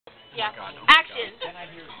Yeah. God, oh my Action. God.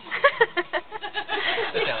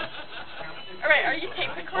 Sit down. Alright, are you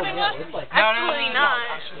tape recording us? Absolutely not.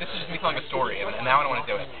 This is just me telling a story, and now I don't want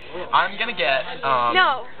to do it. I'm gonna get,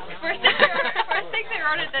 No. First thing they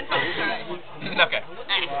wrote it, then tell the story. Okay.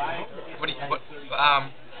 What do you,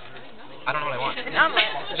 I don't know what I want. An omelet.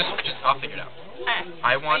 Just, I'll figure it out. Alright.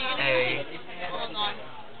 I want Hold on.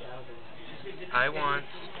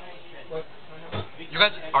 You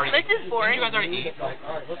guys already This is boring. Did you guys already eat?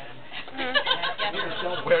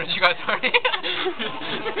 Mm. Where did you guys already eat?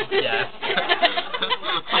 Yes.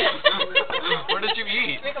 Where did you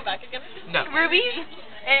eat? Can we come back again? No. Ruby's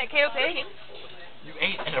and at KOP. You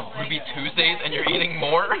ate at a Ruby Tuesdays and you're eating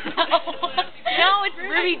more? No, it's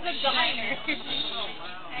Ruby's Diner.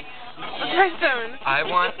 What's my phone? I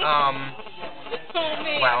want, wow,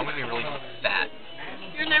 I'm gonna be really fat.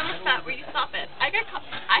 You're never fat. Will you stop it? I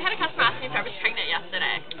had a customer ask me if I was pregnant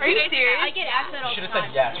yesterday. Are you serious? I get asked that all You should the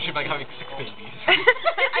have said time. yes. You should be like having 6 babies.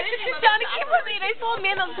 Johnny came with me and I told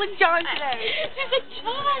Amanda to look John today. There's a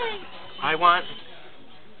John. I want.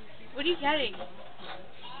 What are you getting?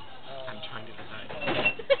 I'm trying to decide.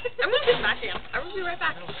 I'm gonna get back to you. I will be right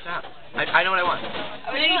back. Stop. I know what I want.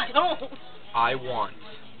 No, you don't. I want.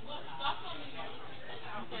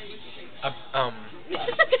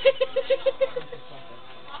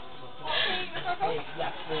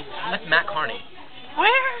 That's Matt Carney.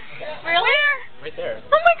 Where? Really? Where? Right there.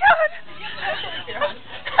 Oh my God!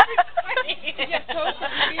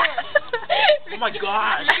 Oh my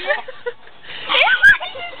God!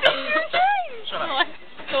 Shut up. What?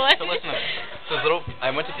 So listen to this. So this little, I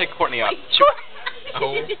went to pick Courtney up.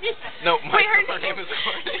 Oh. No, her name is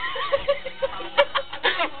Courtney.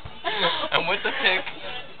 I went to pick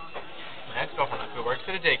my ex-girlfriend up who works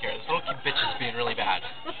at a daycare. This little bitch is being really bad.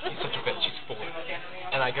 She's such a bitch. She's 4.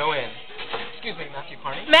 And I go in. Excuse me, Matthew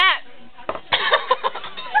Carney? Matt!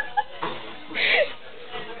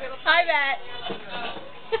 Hi, Matt.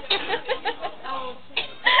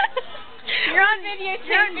 You're on video, too.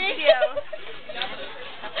 You're on video.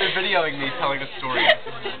 They're videoing me telling a story.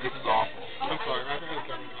 This is awful. I'm sorry, my parents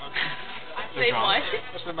got me on. They're Say drunk? what?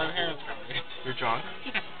 I said my parents got me. You're drunk?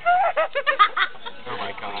 Oh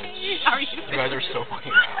my God. Are you? You guys are so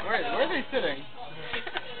fucking loud. Where are they sitting?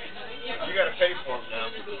 You gotta pay for them now.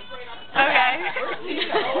 Okay.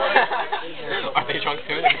 Are they drunk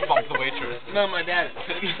too? They bumped the waitress. No, my dad.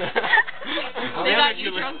 They got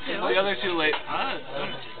you drunk too. The other two late.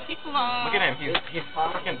 Look at him. He's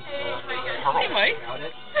fucking pearl. Mike.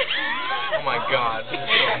 Oh my God. This is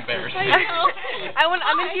so embarrassing.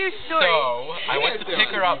 I'm into your story. So, I went to pick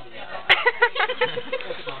her up.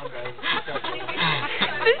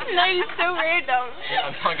 This night is so random.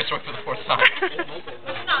 I'm telling a story for the 4th time.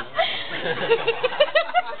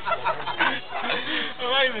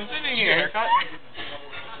 I'm not even sitting Did you get a haircut?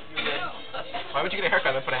 Why would you get a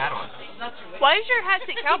haircut and then put a hat on? Why does your hat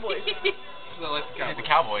say cowboy? So I like the He's a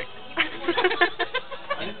cowboy. cowboy.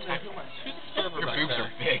 Server Your back boobs there?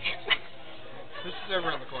 are big. Who's the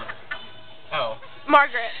server in the corner? Oh.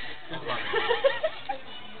 Margaret. Who's Margaret?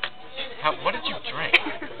 What did you drink?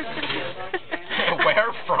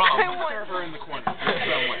 Where from? Server in the corner.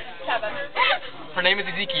 Her name is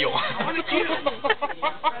Ezekiel.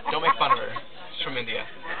 Don't make fun of her. She's from India.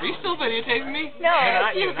 Are you still videotaping me? No.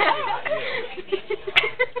 Not you, not you.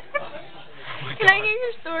 Can I hear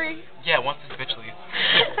your story? Yeah, once this bitch leaves.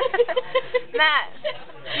 Matt,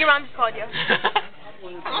 your mom just called you.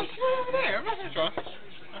 I'm still over there. I'm not that drunk.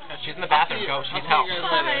 She's in the bathroom. Go. She needs help.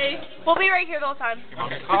 Bye. We'll be right here the whole time. Your mom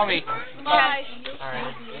can call me. Bye.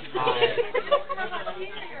 Alright. Bye.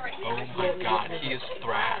 Oh my God, he is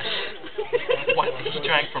thrash. What? He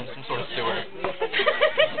drank from some sort of sewer.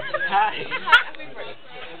 Hi.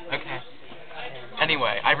 Okay.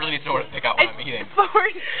 Anyway, I really need to know where to pick out what I'm eating.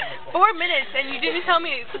 4 minutes and you didn't tell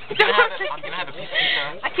me. I'm gonna have a piece of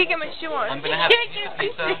pizza. I can't get my shoe on. I'm gonna have a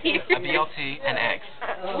piece of pizza, a BLT, and eggs.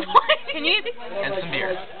 What? Can you eat this? And some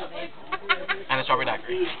beer. And a strawberry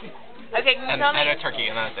daiquiri. Okay, can you tell me? And a turkey,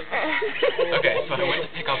 and that's it. Okay, so I went to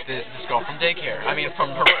pick up this girl from daycare. I mean,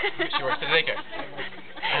 from her work. She works at a daycare.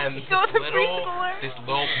 And this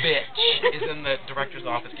little bitch is in the director's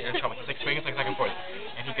office getting in trouble. He's like swinging things back and forth.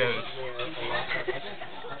 And he goes...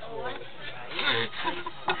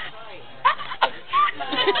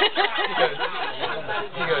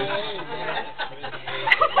 he goes...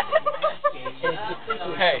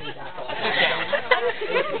 Hey, sit down.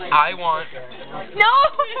 I want... No!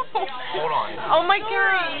 Hold on. Oh my God.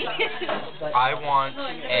 I want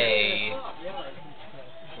a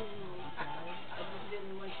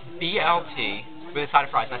BLT with a side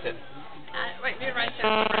of fries, and that's it. Wait, you're right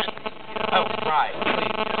there. Oh, fries,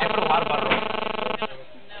 please. I put a lot of butter on it.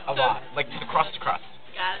 A lot. Like to the crust. Got it.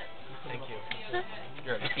 Thank you.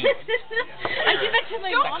 You're a beast. I did that to my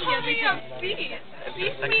Don't mom the call other me day. a beast. A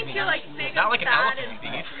beast means you're like big Not and like an fat elephant and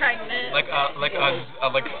beast. pregnant. Like a like a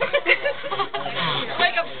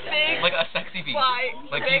big, like a sexy beast. wide,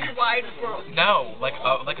 Like big, you- wide world. No, like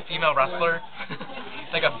a female wrestler.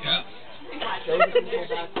 Like a beast.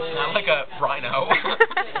 Not like a rhino. Wait.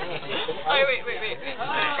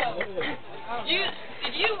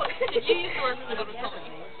 Did you used to work with Little Tony?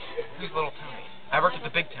 Who's Little Tony? I worked at the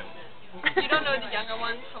Big Tony. You don't know the younger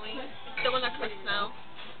one, Tony? The one that cooks now?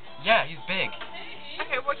 Yeah, he's big.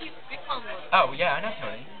 Okay, well, we call him Little. Oh yeah, I know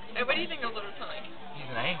Tony. Hey, what do you think of Little Tony? He's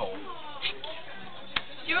an a-hole. Do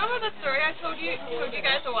you remember the story I told you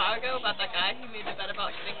guys a while ago about that guy who made the bet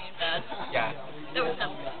about getting me in bed? Yeah. That was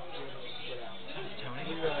him. Tony?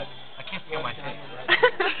 I can't feel my face.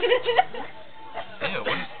 Ew,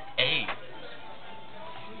 what is A?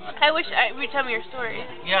 I wish would tell me your story.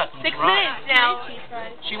 Yeah, 6 minutes now.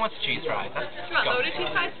 She wants cheese fries. That's Do you want loaded cheese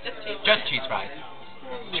disgusting. fries? Just cheese fries. Just cheese fries.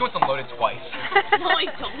 She wants them loaded twice. No, I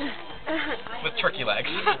don't. With turkey legs.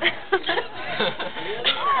 I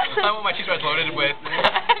want my cheese fries loaded with.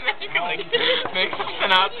 You can like mix something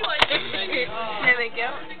up. There we go.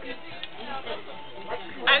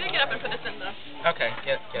 I have to get up and put this in though. Okay,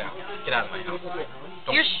 get out. Get out of my house.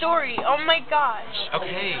 Don't- Your story. Oh my gosh.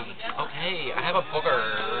 Okay, I have a booger.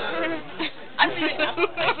 I'm doing that.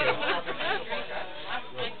 Thank you.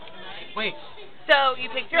 Wait, So you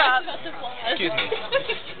picked her up. excuse me.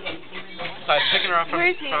 So I was picking her up Where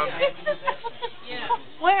is he? Yeah.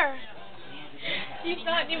 Where? He's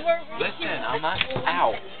not anymore. Listen, I'm not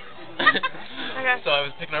out. Okay. So I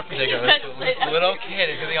was picking her up from daycare. This little kid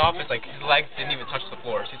is in the office, like his legs didn't even touch the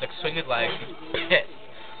floor. So he's like swinging his legs, hit.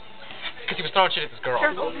 Because he was throwing shit at this girl.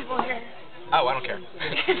 There's old people here. Oh, I don't care.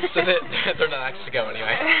 So they're not actually to go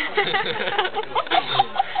anyway.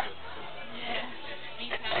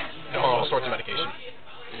 No, all sorts of medication.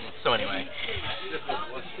 So anyway.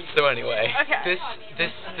 Okay.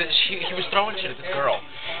 He was throwing shit at this girl.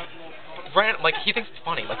 Like he thinks it's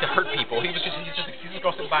funny, like to hurt people. He's just sees this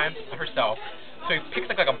girl sitting by herself. So he picks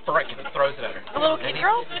like a brick and throws it at her. A little kid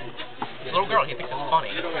girl? A little girl. He thinks it's funny.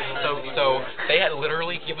 So they had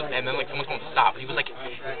literally given, and then like someone told him to stop. And he was like,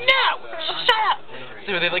 no, shut up.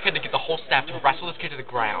 So they like had to get the whole staff to wrestle this kid to the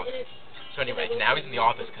ground. So anyway, now he's in the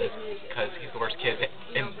office because he's the worst kid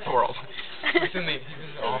in the world. He's in the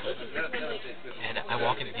office, and I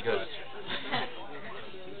walk in and he goes,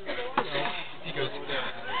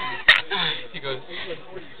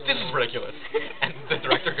 this is ridiculous. And the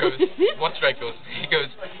director goes, what's ridiculous? He goes,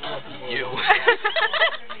 you.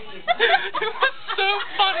 It was so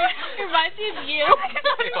funny. It reminds me of you.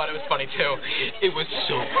 I thought it was funny too. It was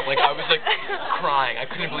so, like, I was like crying. I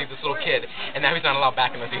couldn't believe this little kid. And now he's not allowed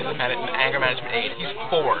back unless he has an anger management aid. He's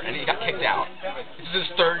 4 and he got kicked out. This is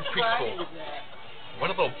his 3rd preschool. What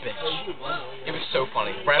a little bitch. It was so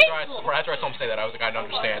funny. Right after I saw him say that, I was like, I don't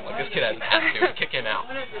understand. Like, this kid has an attitude. Kick him out.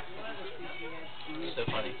 It's so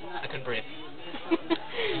funny. I couldn't breathe.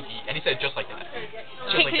 And he said it just like that.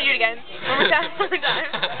 Just Can like you do it again? One more time. One more time.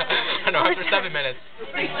 I know, after 7 minutes.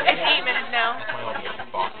 It's 8 minutes now. That's my own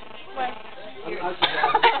boss. What?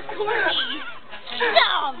 Corny.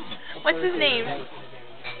 Stop. What's his name?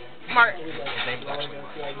 Mark. His name's actually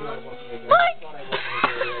Mark. What?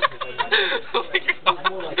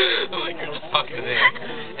 Like you're just talking to them.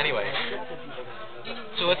 Anyway.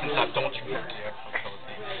 So listen, stop. Don't you dare.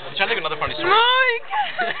 I'm trying to think of another funny story. Mark.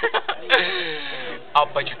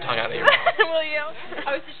 I'll bite your tongue out of your mouth. Will you?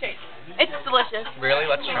 I was ashamed. It's delicious. Really?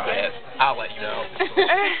 Let's try it. I'll let you know.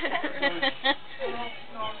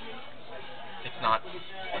 It's not.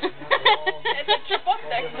 It's a triple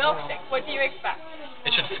thick milkshake. What do you expect?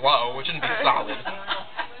 It should flow. It shouldn't be solid.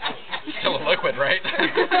 It's still a liquid, right?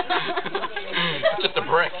 It's just a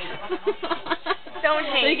brick. Don't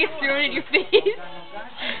hate. They get thrown in your face. Is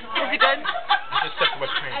it good? Just sip with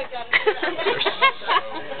cream. You're so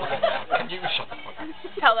fucking loud. Can you shut the fuck up?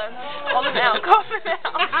 Tell them. Call them out. Call them out.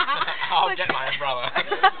 I'll get my umbrella.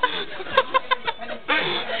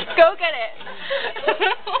 Go get it.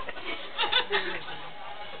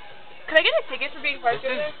 Could I get a ticket for being parked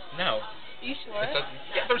over there? No. You sure? It says,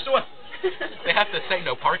 yeah, there's one. They have to say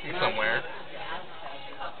no parking somewhere.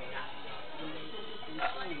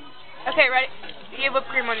 Okay, ready? You have whipped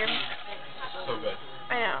cream on your... So good.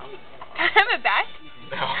 I know. Can I have it back?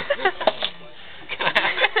 No. Can I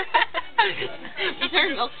have It's our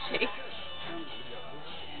milkshake.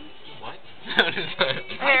 What?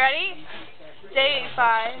 Okay, ready? Say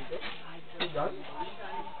 5.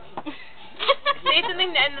 Say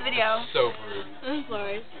something to end the video. So rude. I'm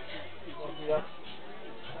sorry.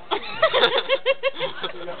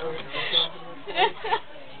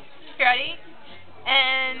 Ready?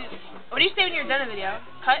 And what do you say when you're done a video?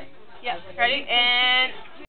 Cut? Yes. Ready? And